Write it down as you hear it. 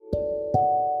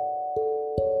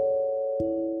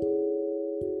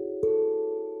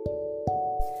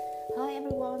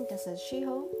this is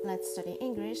Shiho. Let's study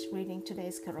English reading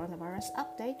today's coronavirus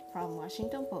update from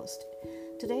Washington Post.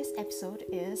 Today's episode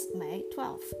is May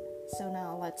 12th. So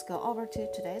now let's go over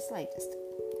to today's latest.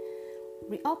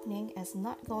 Reopening is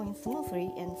not going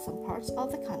smoothly in some parts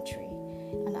of the country.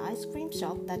 An ice cream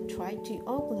shop that tried to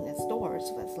open its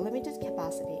doors with limited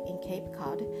capacity in Cape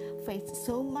Cod faced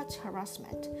so much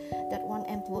harassment that one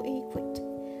employee quit.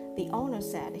 The owner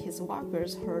said his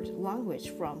workers heard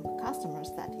language from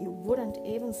customers that you wouldn't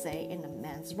even say in a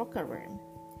men's locker room.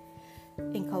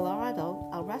 In Colorado,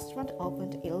 a restaurant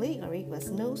opened illegally with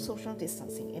no social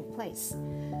distancing in place.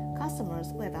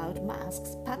 Customers without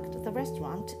masks packed the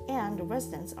restaurant, and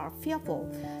residents are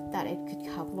fearful that it could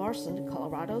have worsened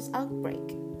Colorado's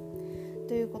outbreak.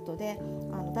 ということで、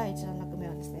第1弾目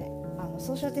はですね、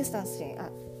ソーシャルディスタンシング、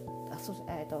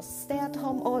ステイアットホ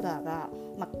ームオーダーが、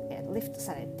リフト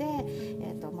されて、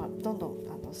どんどん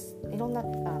いろんな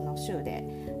州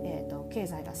で、経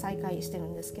済が再開してる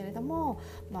んですけれども、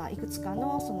いくつか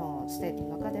のそのステート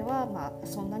の中では、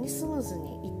そんなにスムーズ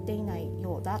にいっていない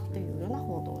ようだというような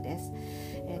報道です。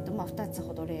2つ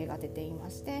ほど例が出ていま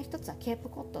して、1つはケープ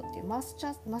コットっていうマサチ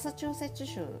ューセッツ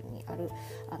州にある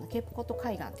ケープコット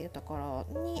海岸っていうとこ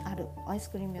ろにあるアイ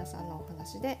スクリーム屋さんのお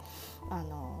話で、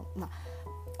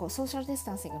ソーシャルディス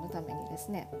タンシングのためにです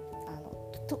ね、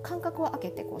間隔を空け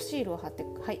てシールを貼って、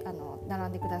はい、並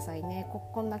んでくださいね、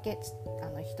こんだけ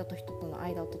人と人との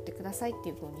間を取ってくださいって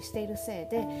いう風にしているせい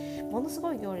でものす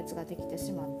ごい行列ができて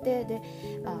しまって、で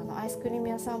アイスクリーム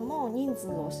屋さんも人数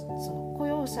をその雇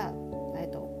用者、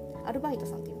アルバイト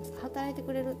さんといいますか、働いて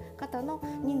くれる方の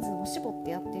人数を絞っ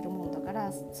てやっているものだか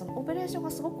ら、そのオペレーションが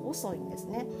すごく遅いんです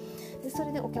ね。でそ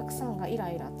れでお客さんがイ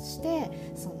ライラして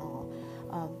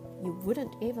You wouldn't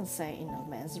even say in a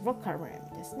men's locker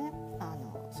room ですね。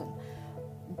その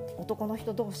男の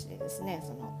人同士でですね、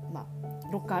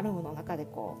ロッカールームの中で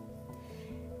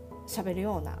喋る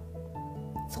ような、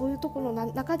そういうところの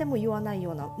中でも言わない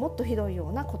ような、もっとひどいよ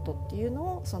うなことっていう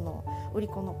のをその売り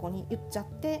子の子に言っちゃっ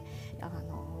て、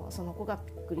その子が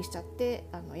びっくりしちゃって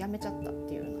辞めちゃったっ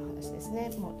ていうような話です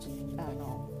ね。も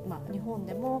う日本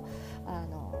でも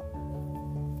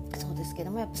そうですけ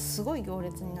ども、やっぱすごい行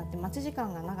列になって待ち時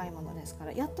間が長いものですか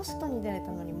ら、やっと外に出れ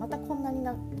たのにまたこんなに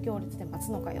行列で待つ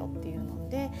のかよっていうの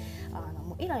で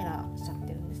もうイライラしちゃっ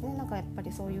てるんですね。なんかやっぱ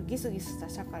りそういうギスギスした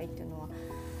社会っていうのは、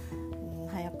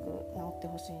早く治って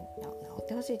ほし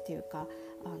いっていうか、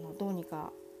どうに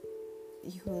かい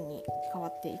う風に変わ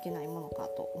っていけないものか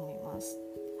と思います。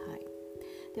はい、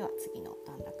では次の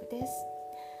段落です。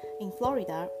In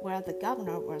Florida, where the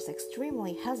governor was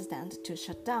extremely hesitant to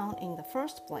shut down in the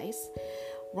first place,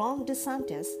 Ron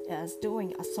DeSantis is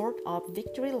doing a sort of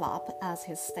victory lap as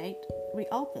his state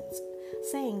reopens,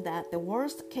 saying that the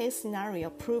worst-case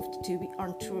scenario proved to be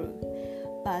untrue.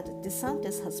 But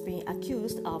DeSantis has been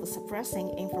accused of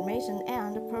suppressing information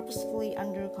and purposefully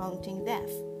undercounting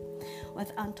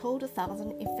death.With untold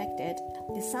thousands infected,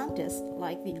 DeSantis,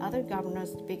 like the other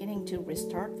governors beginning to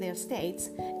restart their states,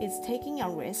 is taking a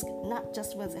risk not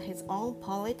just with his own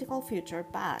political future,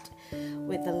 but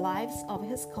with the lives of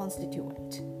his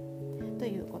constituent. と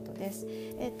いうことです。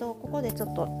ここでちょ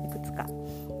っといくつか、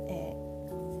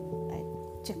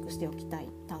チェックしておきたい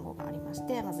単語がありまし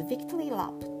て、まず Victory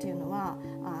Lap っていうのは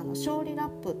勝利ラッ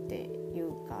プってい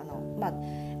うか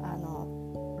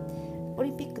オリ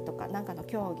ンピックとかなんかの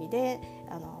競技で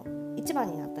1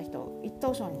番になった人、一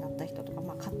等賞になった人とか、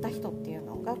勝った人っていう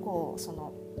のがそ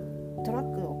のトラ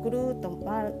ックをぐるっと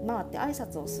回って挨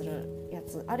拶をするや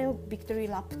つ、あれをビクトリ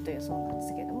ーラップというそうなんで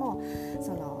すけれども、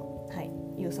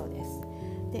言うそうです。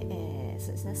で、そ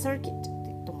うですね、サーキット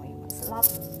とも言います。ラップ、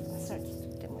サーキ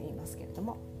ットとも言いますけれど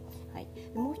も、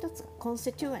もう一つがコンス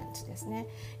ティテュエントですね。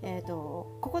こ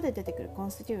こで出てくるコ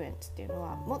ンスティテュエントっていうの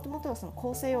はもともとはその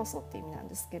構成要素っていう意味なん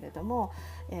ですけれども、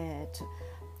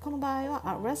この場合は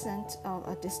a resident of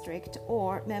a district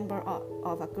or member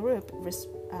of a group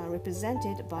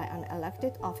represented by an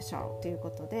elected official というこ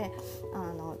とで、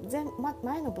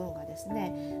前の文がです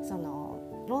ね、その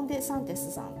ロン・デ・サンテ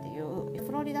スさんっていう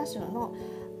フロリダ州の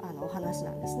お話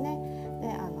なんですね。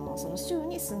でその州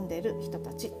に住んでいる人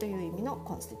たちという意味の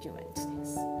コンスティテュエントで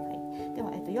す。で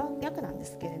は、訳なんで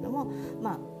すけれども、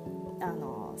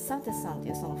サンテスさんって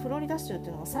いうそのフロリダ州ってい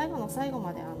うのは最後の最後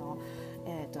まで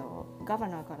ガバ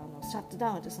ナーからのシャット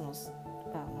ダウンでその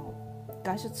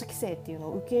外出規制っていうの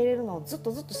を受け入れるのをずっ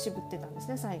と渋ってたんです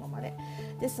ね、最後まで。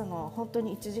で本当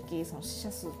に一時期その死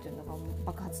者数っていうのが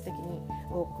爆発的に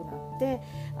多くなって、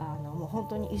もう本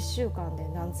当に1週間で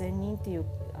何千人っていう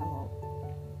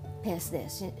ペースで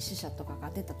死者とか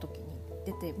が出た時に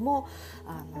出ても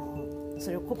そ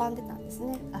れを拒んでたんです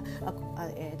ね。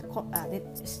で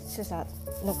死者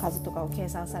の数とかを計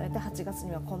算されて8月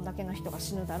にはこんだけの人が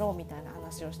死ぬだろうみたいな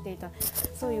話をしていた、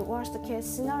そういうワーストケー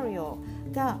スシナリオ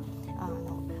が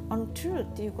untrue っ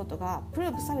ていうことがプル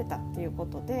ーブされたっていうこ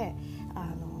とで、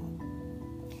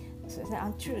そうですね、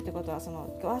untrue ってことはそ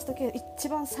のワーストケース一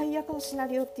番最悪のシナ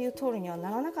リオっていう通りにはな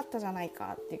らなかったじゃない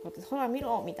かっていうことで、ほら見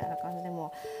ろみたいな感じで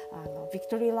もビク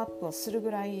トリーラップをする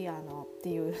ぐらいって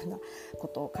いうようなこ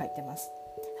とを書いてます。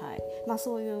はい、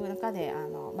そういう中で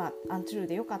untrue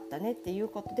でよかったねっていう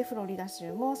ことでフロリダ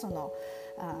州もその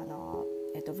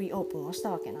リオープンをし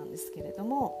たわけなんですけれど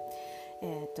も、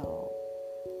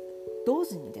同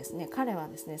時にですね、彼は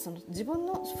ですね、その自分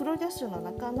のフロリダ州の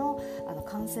中の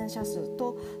感染者数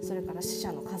とそれから死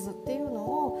者の数っていうの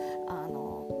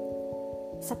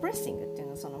をサプレッシングっていう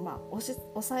のを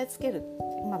抑えつける、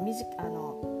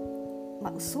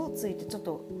嘘をついてちょっ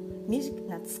と少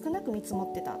なく見積も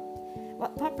ってた。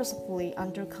purposefully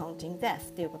undercounting death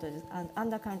っていうことで、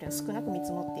undercounting は少なく見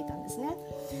積もっていたんですね。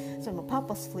それも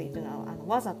purposefully というのは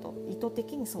わざと意図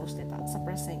的にそうしてた。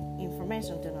suppressing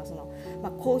information というの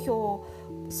は公表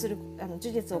する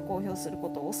事実を公表するこ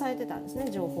とを抑えてたんです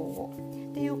ね、情報を。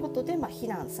っていうことで、非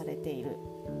難されている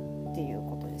っていう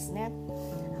ことですね。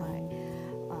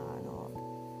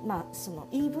その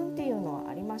言い分っていうのは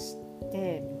ありまし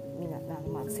て、みんな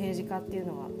政治家っていう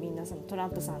のはみんなそのトラン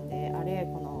プさんであれ、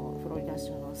このフロリダ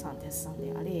州のサンテスさん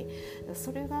であり、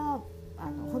それが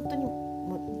本当に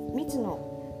もう未知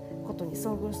のことに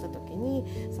遭遇した時に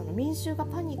その民衆が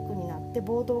パニックになって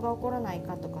暴動が起こらない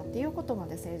かとかっていうことま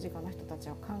で政治家の人たち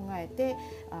は考えて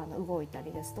動いた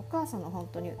りですとか、その本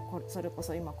当にそれこ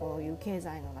そ今こういう経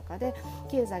済の中で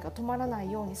経済が止まらな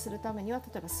いようにするためには、例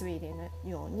えばスウェーデンの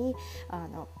ように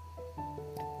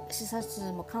死者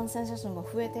数も感染者数も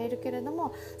増えているけれど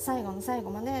も、最後の最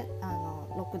後まで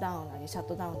ロックダウンなりシャッ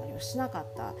トダウンなりをしなかっ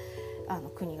た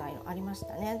国がありまし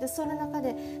たね。でその中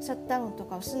でシャットダウンと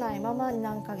かをしないまま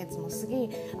何ヶ月も過ぎ、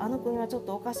国はちょっ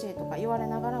とおかしいとか言われ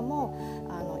ながらも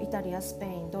イタリア、スペ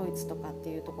イン、ドイツとかって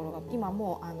いうところが今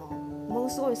もうもの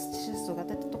すごい死者数が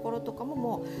出たところとかも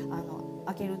もう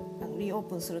開けるリオー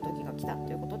プンする時が来た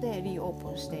ということでリオー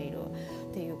プンしている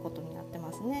っていうことになって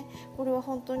ますね。これは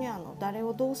本当に誰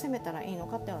をどう責めたらいいの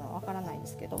かっていうのは分からないんで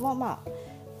すけども、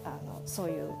そう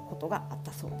いうことがあっ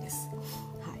たそうです。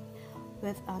はい。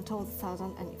With untold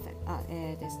thousand and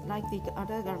like the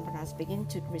other governors begin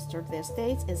to restore their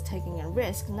states, is taking a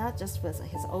risk not just with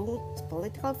his own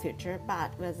political future,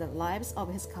 but with the lives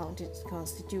of his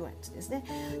constituents ですね。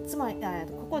つまり、こ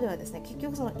こではですね、結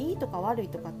局そのいいとか悪い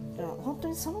とかっていうのは本当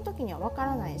にその時には分か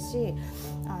らないし、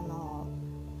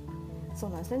そう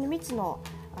なんですね。未知の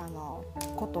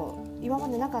こと今ま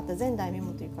でなかった前代未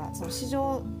聞というか、その史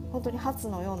上本当に初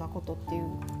のようなことっていう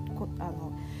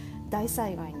大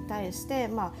災害に対して、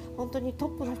本当にト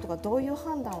ップの人がどういう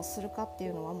判断をするかってい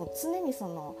うのはもう常にそ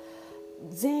の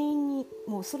全員に、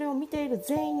もうそれを見ている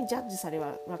全員にジャッジされる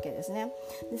わけですね。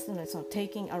ですのでその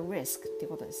taking a risk っていう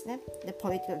ことですね。で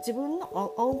自分の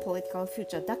own political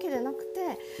future だけでなく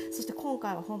て、そして今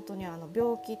回は本当に病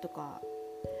気とか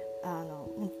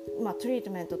トリー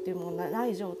トメントっていうものがな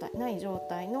い状態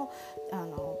の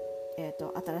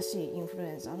新しいインフル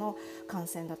エンザの感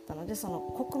染だったので、その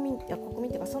国民っていう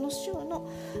かその州の、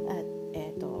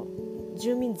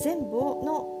住民全部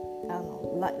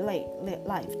のライ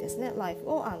フですね、ライフ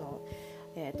を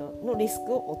のリス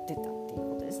クを負ってたっていう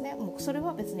ことですね。もうそれ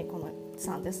は別にこの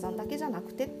サンデスさんだけじゃな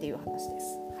くてっていう話で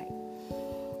す。は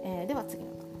い。では次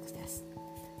の項目です。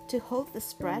To halt the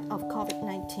spread of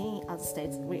COVID-19 as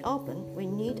states reopen, we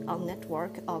need a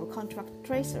network of contact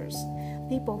tracers,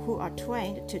 people who are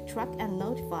trained to track and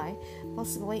notify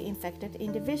possibly infected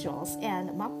individuals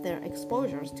and map their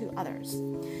exposures to others.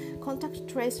 Contact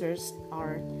tracers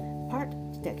are part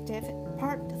detective,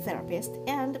 part therapist,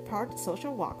 and part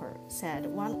social worker, said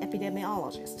one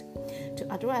epidemiologist. To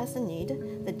address the need,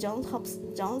 the Johns Hopkins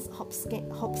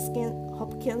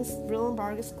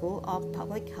Bloomberg School of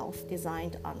Public Health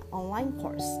designed an online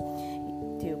course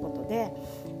ということで、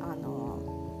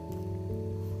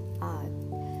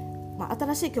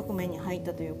新しい局面に入っ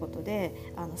たということで、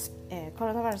コ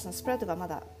ロナウイルスのスプレッドがま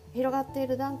だ広がってい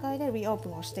る段階でリオープ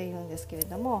ンをしているんですけれ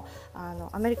ども、ア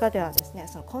メリカではですね、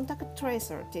そのコンタクトトレー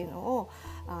サーっていうのを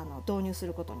導入す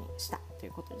ることにしたとい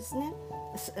うことですね。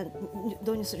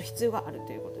導入する必要がある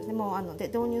ということですね。もうで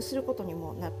導入することに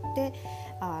もなって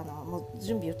もう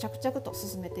準備を着々と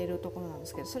進めているところなんで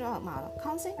すけど、それは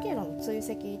感染経路の追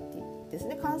跡ってです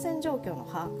ね、感染状況の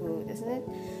把握ですね。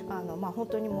本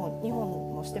当にもう日本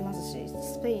もしてますし、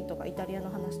スペインとかイタリアの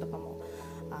話とかも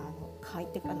書い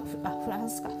てフラン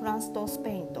スとス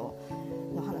ペインと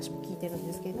の話も聞いてるん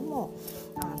ですけれども、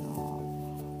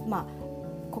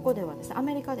ここではですね、ア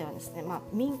メリカではですね、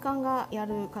民間がや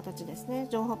る形ですね。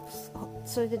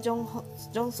それでジ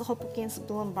ョンズ・ホプキンス・ブ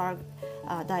ルームバーグ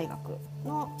大学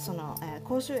の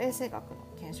公衆衛生学の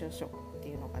研修所って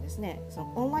いうのがですね、そ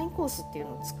のオンラインコースっていう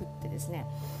のを作ってですね、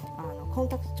コン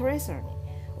タクトトレーサー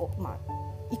を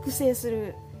育成す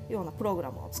るようなプログ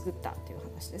ラムを作ったっていう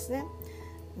話ですね。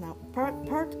part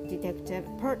detective,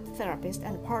 part therapist,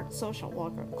 and part social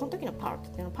worker。 この時の part って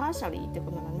いうのはパーシャリーってこ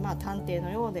となので、探偵の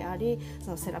ようであり、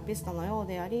そのセラピストのよう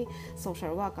であり、ソーシャ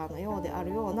ルワーカーのようであ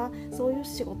るような、そういう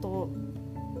仕事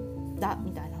だ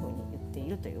みたいな風に言ってい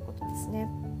るということですね。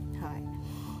はい。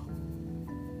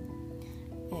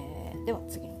では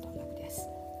次の段落です。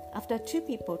After 2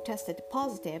 people tested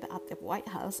positive at the White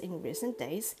House in recent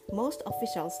days, most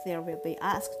officials there will be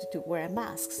asked to wear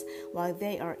masks while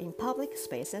they are in public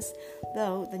spaces,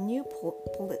 though the new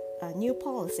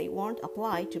policy won't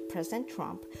apply to President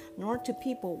Trump nor to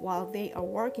people while they are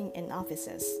working in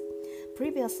offices.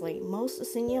 Previously, most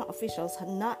senior officials had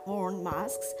not worn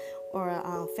masks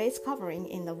or face covering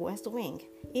in the West Wing,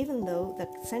 even though the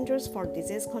Centers for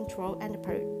Disease Control and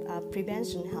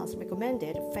Prevention has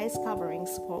recommended face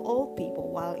coverings for all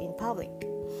people while in public.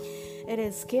 It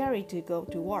is scary to go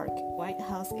to work, White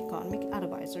House Economic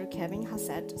Advisor Kevin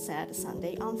Hassett said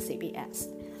Sunday on CBS.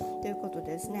 ということ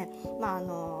ですね、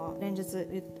連日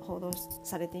報道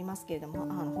されていますけれども、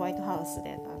ホワイトハウス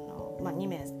で2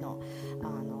名の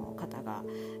方が、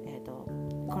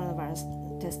コロナバイラス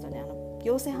テストで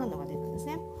陽性反応が出たんです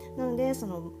ね。なので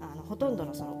ほとんど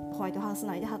のホワイトハウス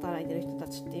内で働いている人た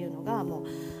ちっていうのがもう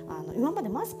今まで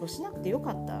マスクをしなくてよ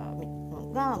かった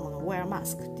のがwear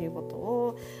mask っていうこと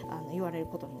を言われる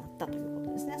ことになったというこ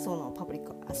とですね。そのパブリッ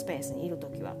クスペースにいると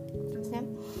きはですね。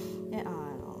で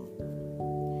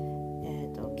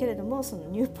けれどもその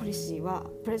ニューポリシーは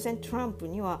プレゼントトランプ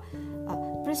は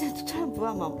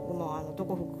もうど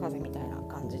こ吹く風みたいな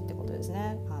感じってことです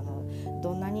ね。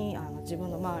どんなに自分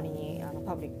の周りに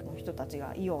パブリックの人たち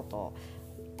がいようと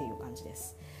っていう感じで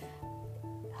す。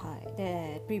はい、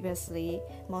で Previously,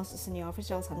 most senior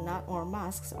officials had not worn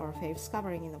masks or face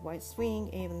covering in the West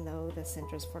Wing, even though the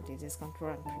Centers for Disease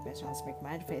Control and Prevention has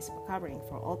recommended face covering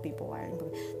for all people wearing.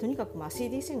 とにかく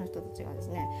CDC の人たちがです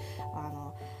ね、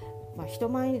人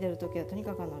前に出るときはとに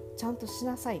かくちゃんとし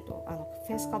なさいと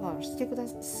フェイスカバーをして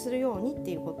するようにって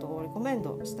いうことをレコメン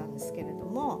ドしたんですけれど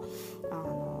も、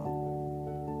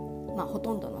ほ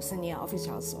とんどのセニアオフィシ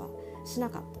ャルズはしな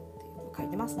かったって書い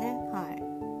てますね。は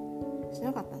い、し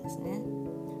なかったんですね。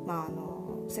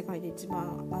世界で一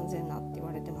番安全なって言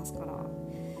われてますから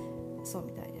そう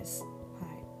みたいです。は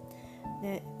い、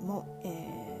でも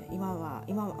今は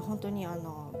本当に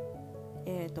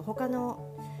他の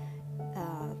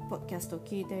ポッドキャストを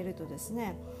聞いているとです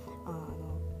ね、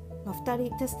2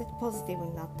人テストポジティブ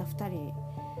になった2人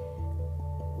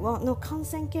の感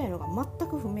染経路が全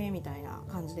く不明みたいな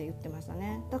感じで言ってました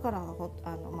ね。だから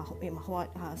今ホワイ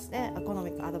トハウスでエコノ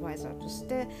ミックアドバイザーとし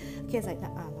て経済の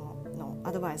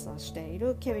アドバイザーをしてい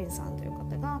るケビンさんという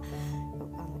方が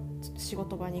仕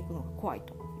事場に行くのが怖い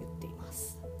と言っていま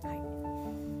す。はい、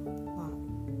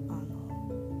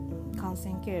感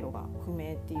染経路が不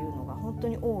明っていうのが本当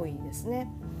に多いですね。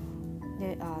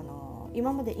で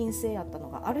今まで陰性やったの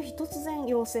がある日突然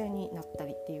陽性になった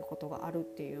りっていうことがあるっ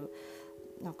ていう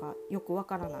なんかよくわ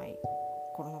からない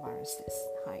コロナバイラスです。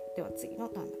はい、では次の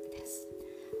段落です。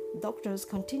Doctors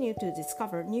continue to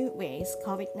discover new ways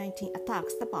COVID-19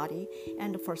 attacks the body,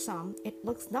 and for some, it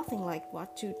looks nothing like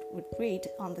what you would read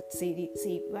on the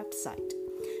CDC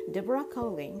website.Deborah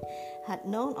Cowling had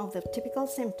none of the typical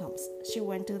symptoms. She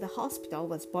went to the hospital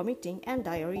with vomiting and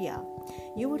diarrhea.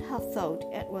 You would have thought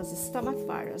it was a stomach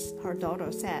virus, her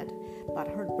daughter said, but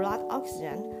her blood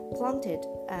oxygen plummeted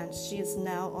and she is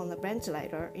now on a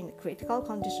ventilator in critical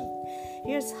condition.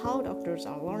 Here's how doctors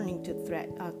are learning to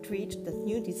treat the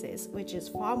new disease, which is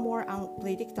far more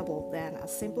unpredictable than a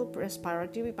simple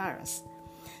respiratory virus.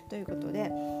 ということ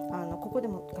で、ここで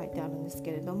も書いてあるんです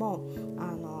けれども、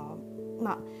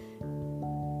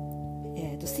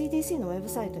CDC のウェブ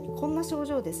サイトにこんな症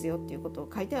状ですよっていうことを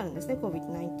書いてあるんですね。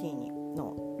 COVID-19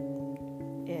 の、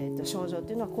症状っ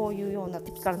ていうのはこういうような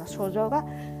ティピカルな症状が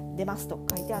出ますと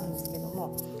書いてあるんですけど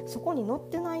も、そこに載っ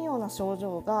てないような症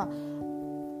状が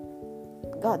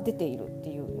出ているって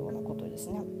いうようなことです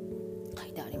ね、書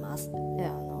いてあります。で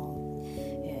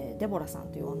デボラさん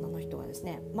という女の人がです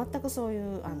ね、全くそうい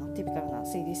うティピカルな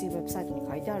CDC ウェブサイトに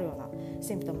書いてあるような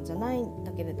シンプトムじゃないん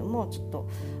だけれども、ちょっと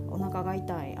お腹が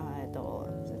痛い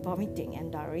vomiting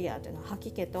and diarrhea というのは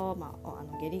吐き気と、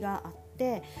下痢があっ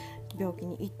て病気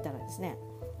に行ったらですね、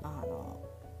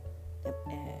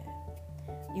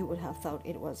you would have thought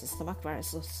it was a stomach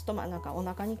virus、なんかお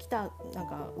腹に来たなん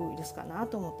かウイルスかな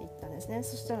と思って行ったんですね。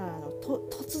そしたら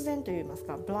突然といいます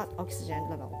か、blood oxygen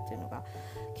level っていうのが、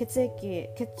血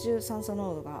中酸素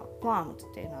濃度がバームっ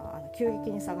ていうのは急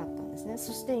激に下がったんですね。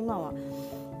そして今は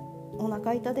お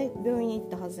腹痛で病院に行っ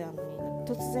たはずやのに、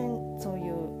突然そうい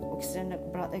う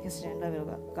ブラッドオキシジェンレベル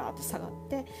がガーッと下がっ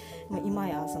て、今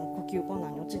やその呼吸困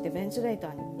難に陥ってベンチレータ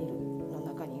ーにいるの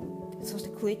中にいる、そして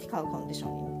クリティカルコンディショ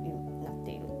ンになっ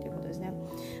ているっていうことですね。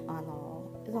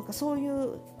なんかそうい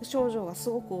う症状がす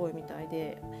ごく多いみたい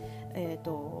で、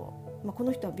こ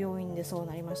の人は病院でそう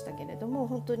なりましたけれども、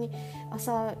本当に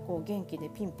朝こう元気で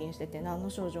ピンピンしてて何の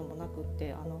症状もなくっ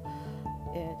て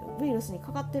ウイルスに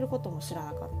かかっていることも知ら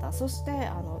なかった。そして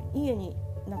家に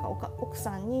なんか奥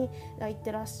さんに行っ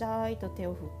てらっしゃいと手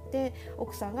を振って、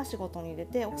奥さんが仕事に出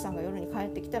て、奥さんが夜に帰っ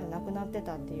てきたら亡くなって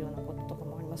たっていうようなこととか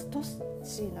もあります。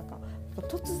なんか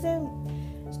突然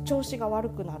調子が悪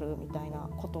くなるみたいな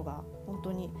ことが本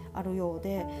当にあるよう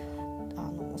で、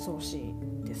恐ろしい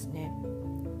ですね。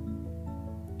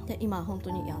で今本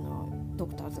当にド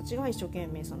クターたちが一生懸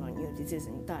命そのニューディジーズ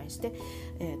に対して、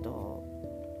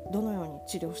どのように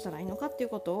治療したらいいのかっていう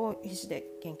ことを必死で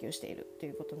研究しているとい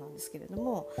うことなんですけれど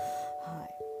も、は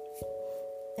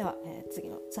い、では、次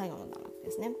の最後の段落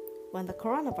ですね。When the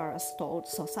coronavirus stalled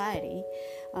society,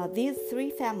 these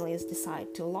three families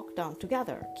decide to lock down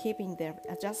together, keeping their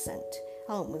adjacent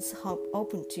homes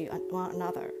open to one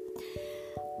another,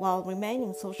 while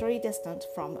remaining socially distant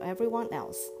from everyone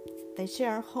else.They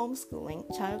share homeschooling,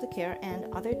 childcare,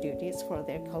 and other duties for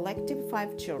their collective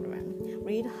 5 children.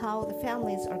 Read how the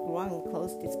families are growing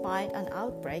close despite an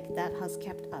outbreak that has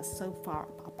kept us so far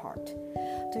apart.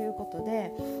 ということ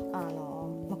で、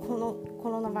このコ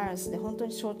ロナウイルスで本当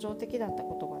に象徴的だった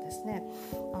ことがですね、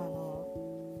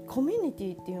コミュニテ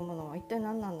ィっていうものは一体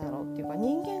何なんだろうっていうか、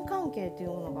人間関係っていう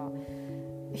ものが、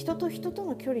人と人と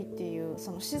の距離っていう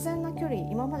その自然な距離、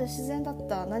今まで自然だっ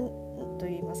たと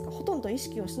言いますか、ほとんど意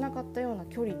識をしなかったような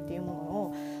距離っていうもの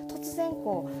を突然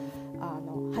こう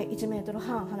はい、1メートル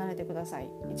半離れてください、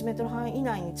1メートル半以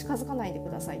内に近づかないでく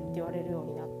ださいって言われるよう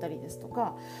になったりですと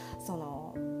か、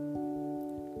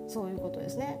そういうことで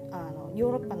すね。ヨ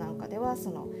ーロッパなんかではそ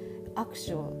の握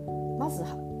手をまず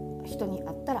人に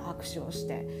会ったら握手をし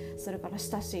て、それから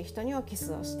親しい人にはキ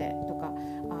スをしてとか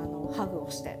ハグを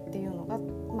してっていうのが、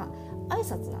挨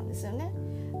拶なんですよね。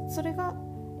それが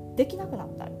できなくな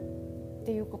ったっ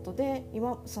ていうことで、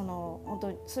今本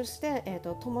当にそして、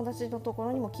友達のとこ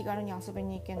ろにも気軽に遊び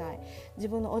に行けない、自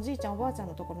分のおじいちゃんおばあちゃん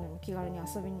のところにも気軽に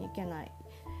遊びに行けない、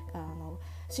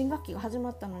新学期が始ま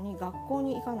ったのに学校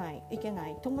に行けな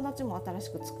い、友達も新し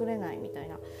く作れないみたい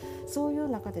な、そういう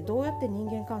中でどうやって人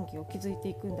間関係を築いて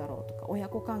いくんだろうとか、親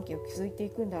子関係を築いてい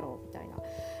くんだろうみたいな、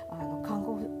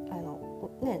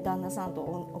旦那さんと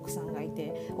奥さんがい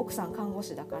て、奥さん看護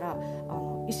師だから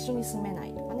一緒に住めな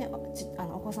いとかね、お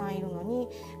子さんいるのに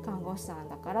看護師さん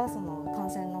だからその感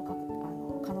染の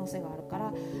可能性があるか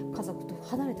ら家族と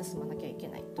離れて住まなきゃいけ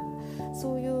ないとか、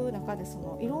そういう中で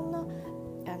いろんな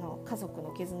家族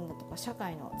の絆だとか社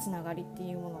会のつながりって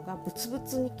いうものがブツブ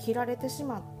ツに切られてし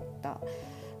まった、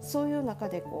そういう中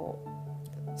で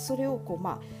それを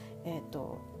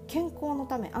健康の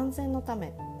ため、安全のた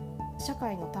め、社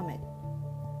会のため、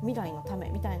未来のため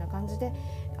みたいな感じで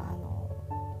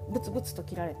ブツブツと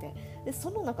切られて、で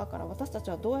その中から私たち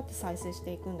はどうやって再生し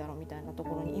ていくんだろうみたいなと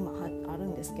ころに今ある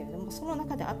んですけれども、その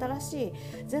中で新しい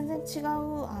全然違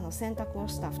う選択を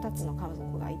した2つの家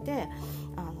族がいて、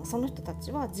その人た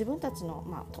ちは自分たちの、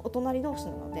お隣同士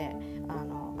なので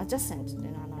adjacent ってい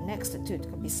うのはnext to と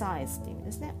か besides っていう意味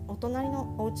ですね。お隣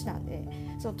のお家なんで、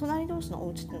その隣同士のお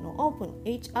家っていうのを open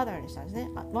each other にしたんですね。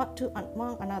to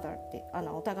one another って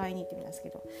お互いにって意味なんですけ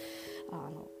ど、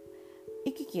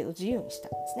行き来を自由にした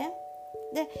んですね。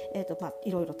で、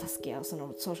いろいろ助け合うそ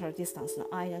のソーシャルディスタンスの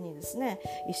間にですね、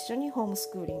一緒にホーム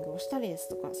スクーリングをしたりです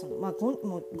とか、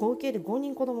もう合計で5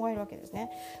人子供がいるわけです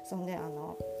ね。そんで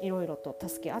いろいろと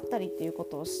助け合ったりっていうこ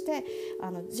とをして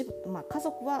家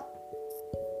族は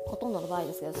ほとんどの場合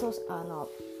ですけど、セ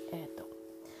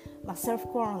ルフ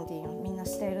クオランティーをみんな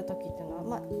している時っていうの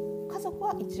は、家族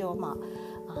は一応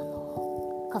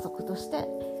家族として、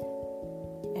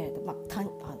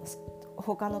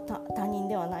他の他人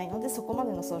ではないので、そこま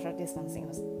でのソーシャルディスタンス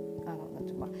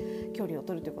距離を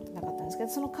取るということはなかったんですけど、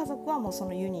その家族はもうそ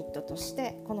のユニットとし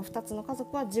て、この2つの家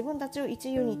族は自分たちを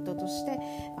1ユニットとして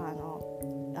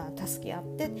助け合っ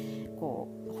て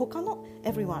他の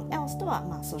everyone else とは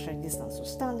ソーシャルディスタンスを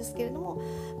したんですけれども、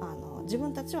自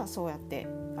分たちはそうやって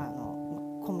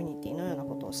コミュニティのような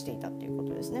ことをしていたというこ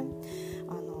とですね。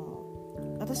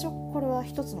私はこれは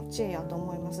一つの知恵やと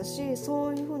思いますし、そ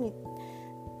ういうふうに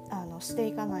して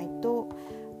いかないと、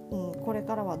これ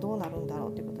からはどうなるんだろ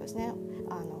うということですね。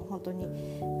本当に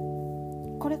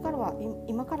これからは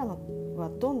今からのは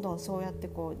どんどんそうやって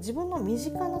自分の身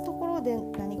近なところで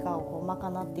何かを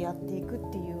賄ってやっていく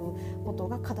っていうこと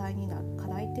が課題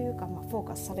というか、フォー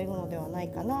カスされるのではな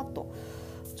いかなと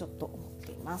ちょっと思っ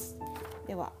ています。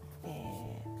では、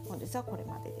本日はこれ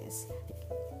までです。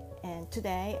And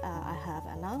today, I have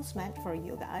an announcement for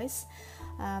you guys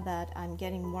that I'm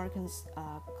getting more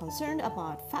concerned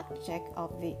about fact check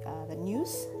of the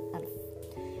news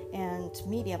and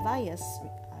media bias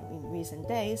in recent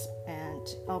days. And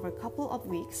over a couple of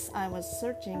weeks, I was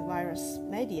searching virus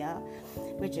media,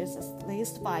 which is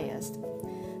least biased.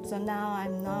 So now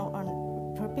I'm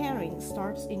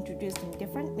starts introducing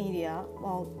different media,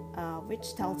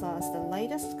 which tells us the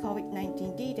latest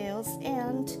COVID-19 details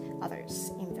and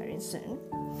others in very soon.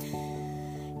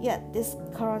 Yet this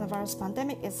coronavirus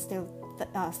pandemic is still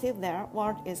there.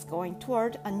 World is going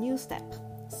toward a new step.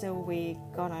 So we're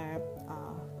gonna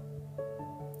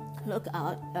look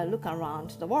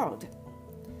around the world,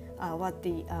 what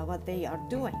they are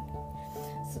doing.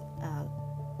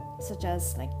 Such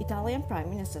as Italian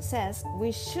Prime Minister says,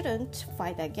 we shouldn't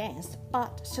fight against, but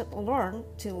should learn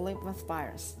to live with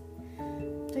virus.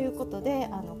 ということで、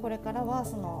これからは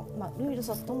ウイル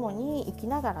スとともに生き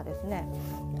ながらですね、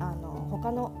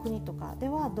他の国とかで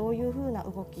はどういうふうな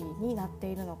動きになって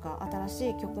いるのか、新し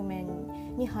い局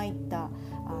面に入った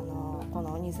こ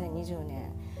の2020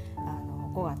年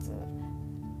5月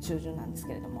中旬なんです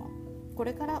けれども、こ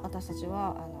れから私たち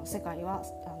は世界は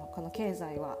この経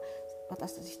済は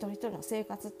私たち一人一人の生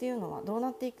活っていうのはどう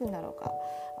なっていくんだろうか、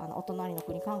お隣の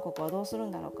国韓国はどうする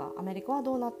んだろうか、アメリカは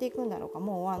どうなっていくんだろうか。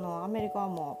もうアメリカは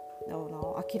もう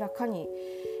明らかに、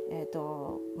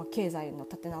経済の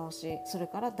立て直し、それ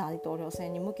から大統領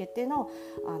選に向けての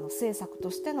政策と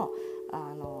しての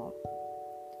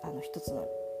一つの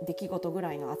出来事ぐ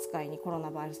らいの扱いにコロナ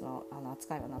ウイルスの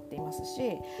扱いはなっています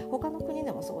し、他の国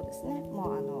でもそうですね。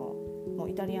もう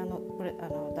イタリアの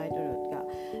大統領が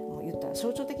もう言った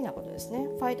象徴的なことですね。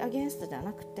Fight against じゃ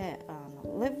なくて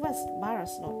live with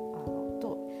virus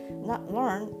と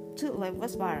learn to live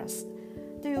with virus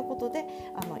ということで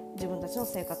自分たちの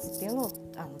生活っていうのを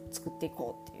作ってい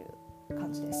こうっていう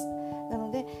感じです。な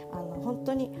ので本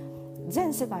当に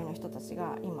全世界の人たち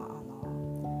が今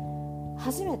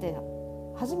初めて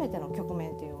の局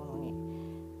面というものに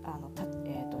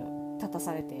立た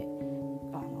されて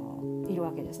いる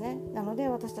わけですね。なので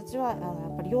私たちはや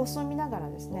っぱり様子を見ながら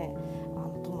ですね、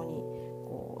共に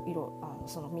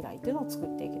その未来というのを作っ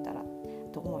ていけたら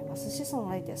と思いますし、そ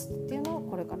のレイテストっていうのを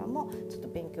これからもちょっと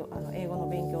英語の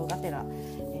勉強がてら、リ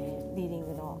ーディン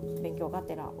グの勉強が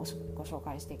てらご紹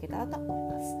介していけたらと思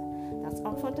います。That's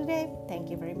all for today. Thank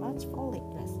you very much for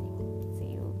listening.